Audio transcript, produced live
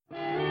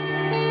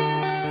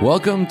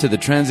Welcome to the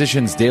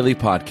Transitions Daily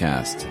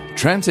podcast.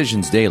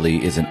 Transitions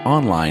Daily is an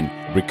online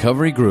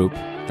recovery group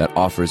that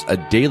offers a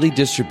daily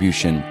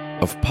distribution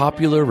of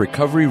popular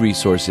recovery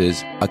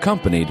resources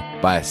accompanied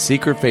by a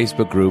secret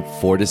Facebook group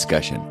for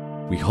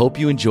discussion. We hope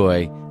you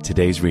enjoy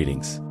today's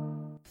readings.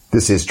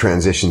 This is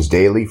Transitions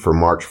Daily for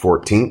March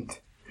 14th,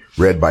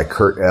 read by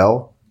Kurt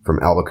L. from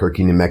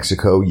Albuquerque, New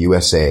Mexico,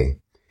 USA.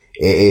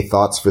 AA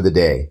Thoughts for the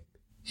Day.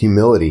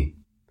 Humility.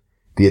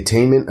 The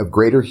attainment of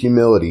greater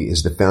humility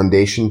is the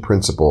foundation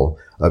principle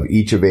of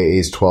each of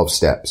AA's 12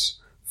 steps,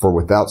 for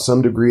without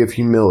some degree of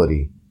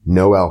humility,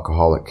 no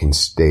alcoholic can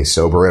stay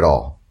sober at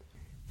all.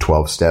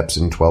 12 Steps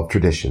and 12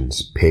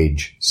 Traditions,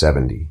 page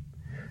 70.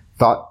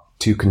 Thought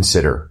to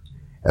consider.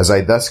 As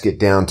I thus get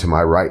down to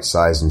my right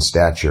size and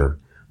stature,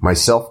 my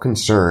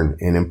self-concern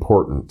and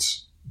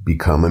importance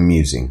become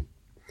amusing.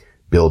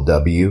 Bill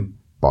W.,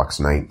 Box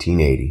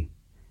 1980.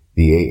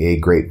 The AA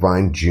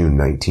Grapevine, June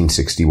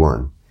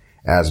 1961.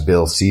 As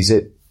Bill Sees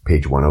It,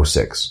 page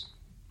 106.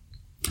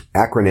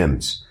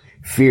 Acronyms.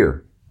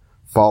 Fear.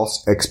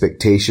 False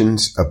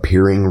expectations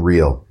appearing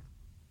real.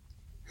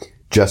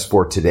 Just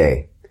for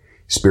today.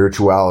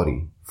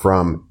 Spirituality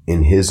from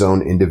In His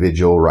Own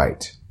Individual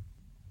Right.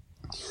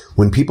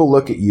 When people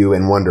look at you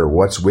and wonder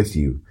what's with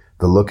you,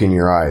 the look in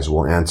your eyes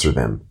will answer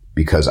them,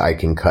 because I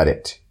can cut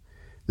it.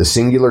 The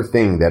singular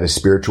thing that is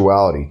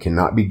spirituality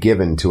cannot be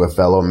given to a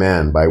fellow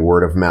man by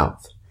word of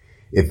mouth.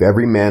 If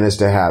every man is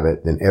to have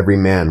it, then every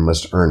man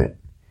must earn it.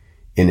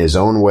 In his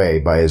own way,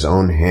 by his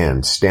own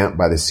hand, stamped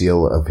by the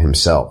seal of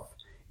himself,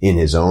 in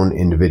his own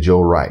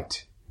individual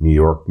right. New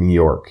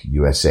York,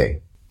 USA.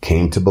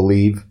 Came to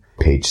Believe,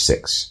 page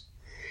 6.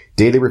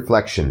 Daily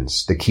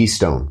Reflections, the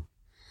Keystone.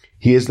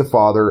 He is the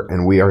Father,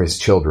 and we are his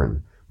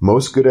children.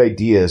 Most good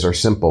ideas are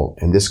simple,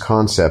 and this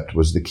concept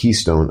was the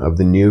keystone of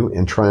the new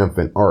and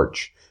triumphant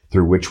arch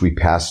through which we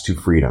pass to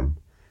freedom.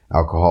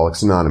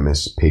 Alcoholics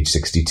Anonymous, page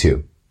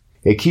 62.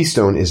 A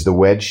keystone is the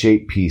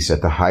wedge-shaped piece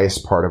at the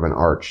highest part of an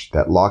arch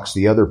that locks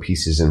the other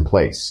pieces in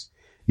place.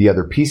 The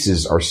other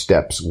pieces are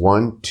steps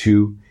 1,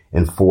 2,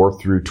 and 4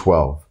 through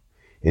 12.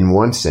 In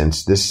one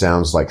sense, this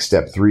sounds like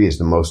step 3 is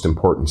the most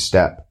important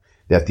step,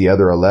 that the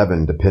other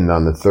 11 depend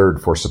on the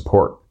third for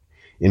support.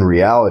 In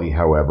reality,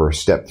 however,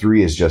 step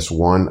 3 is just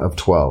one of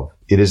 12.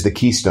 It is the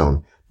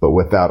keystone, but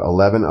without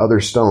 11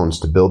 other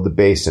stones to build the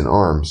base and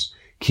arms,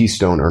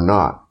 keystone or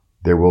not,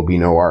 there will be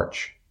no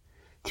arch.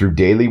 Through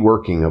daily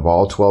working of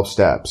all 12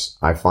 steps,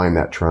 I find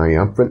that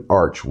triumphant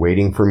arch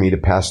waiting for me to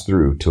pass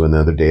through to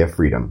another day of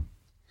freedom.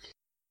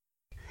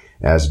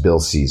 As Bill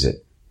Sees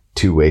It.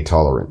 Two-way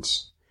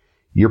tolerance.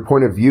 Your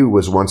point of view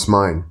was once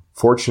mine.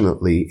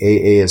 Fortunately,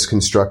 AA is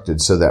constructed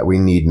so that we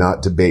need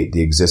not debate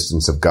the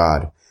existence of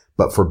God,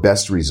 but for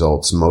best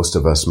results, most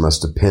of us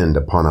must depend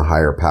upon a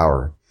higher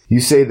power.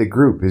 You say the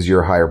group is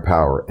your higher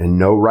power, and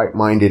no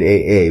right-minded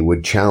AA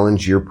would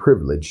challenge your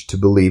privilege to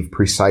believe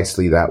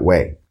precisely that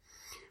way.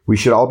 We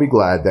should all be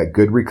glad that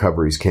good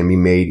recoveries can be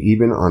made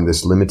even on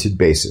this limited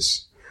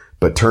basis.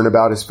 But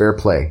turnabout is fair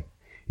play.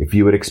 If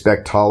you would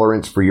expect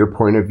tolerance for your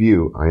point of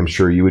view, I am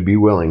sure you would be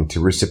willing to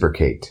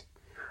reciprocate.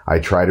 I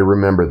try to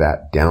remember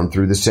that, down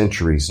through the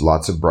centuries,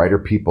 lots of brighter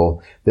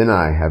people than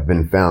I have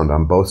been found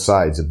on both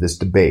sides of this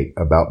debate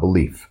about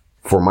belief.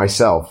 For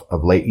myself,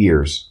 of late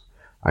years,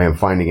 I am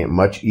finding it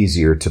much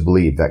easier to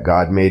believe that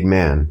God made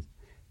man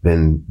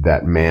than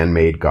that man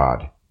made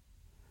God.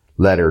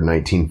 Letter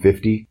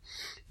 1950.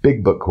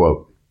 Big Book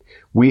quote.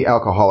 We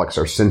alcoholics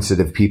are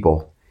sensitive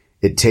people.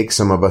 It takes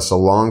some of us a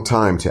long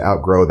time to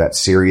outgrow that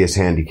serious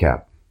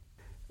handicap.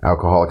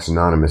 Alcoholics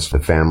Anonymous, The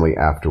Family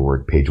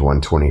Afterward, page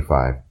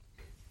 125.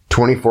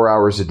 24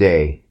 hours a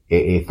day,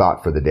 AA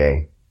Thought for the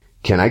Day.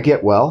 Can I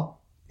get well?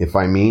 If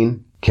I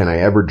mean, can I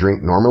ever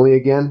drink normally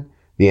again?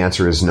 The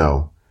answer is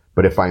no.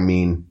 But if I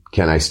mean,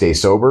 can I stay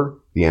sober?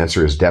 The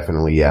answer is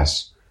definitely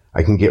yes.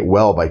 I can get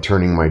well by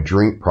turning my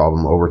drink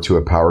problem over to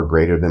a power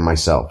greater than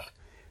myself.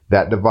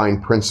 That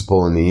divine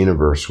principle in the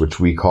universe which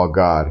we call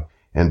God,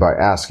 and by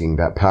asking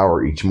that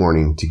power each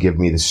morning to give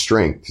me the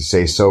strength to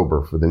stay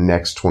sober for the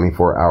next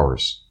 24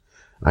 hours.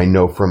 I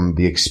know from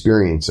the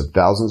experience of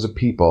thousands of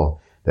people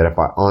that if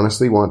I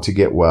honestly want to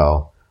get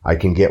well, I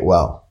can get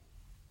well.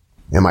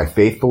 Am I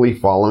faithfully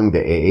following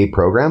the AA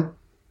program?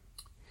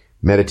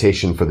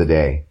 Meditation for the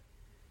day.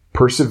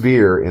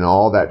 Persevere in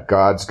all that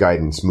God's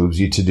guidance moves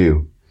you to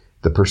do.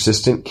 The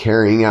persistent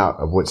carrying out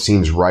of what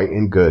seems right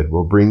and good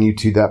will bring you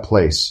to that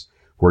place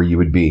where you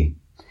would be.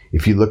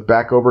 If you look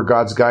back over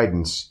God's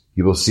guidance,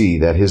 you will see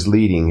that his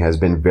leading has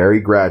been very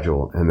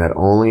gradual, and that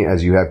only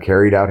as you have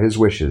carried out his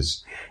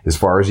wishes, as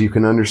far as you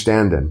can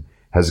understand them,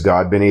 has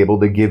God been able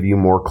to give you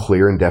more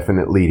clear and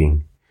definite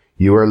leading.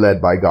 You are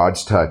led by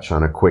God's touch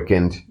on a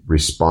quickened,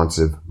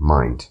 responsive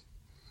mind.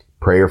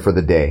 Prayer for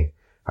the day.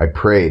 I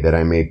pray that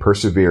I may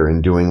persevere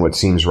in doing what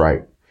seems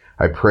right.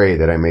 I pray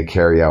that I may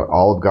carry out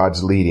all of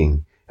God's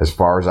leading as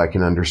far as I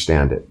can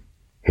understand it.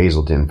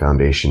 Hazelden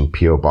Foundation,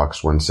 P.O.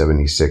 Box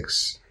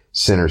 176,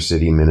 Center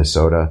City,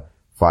 Minnesota,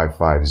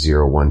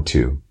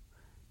 55012.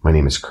 My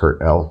name is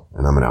Kurt L.,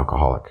 and I'm an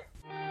alcoholic.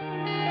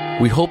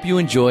 We hope you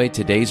enjoy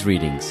today's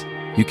readings.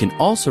 You can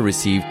also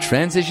receive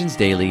Transitions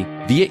Daily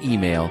via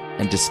email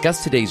and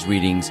discuss today's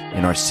readings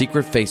in our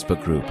secret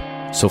Facebook group.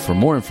 So for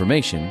more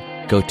information,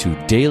 go to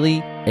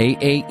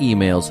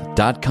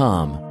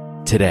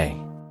dailyaaemails.com today.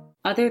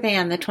 Other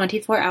than the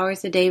 24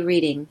 hours a day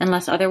reading,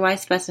 unless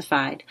otherwise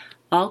specified,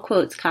 all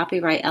quotes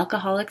copyright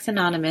Alcoholics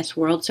Anonymous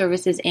World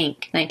Services,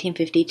 Inc.,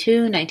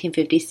 1952,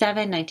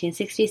 1957,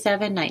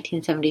 1967,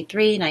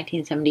 1973,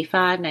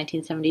 1975,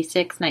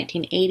 1976,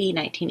 1980,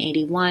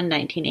 1981,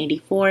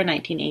 1984,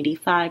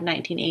 1985,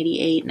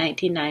 1988,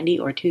 1990,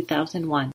 or 2001.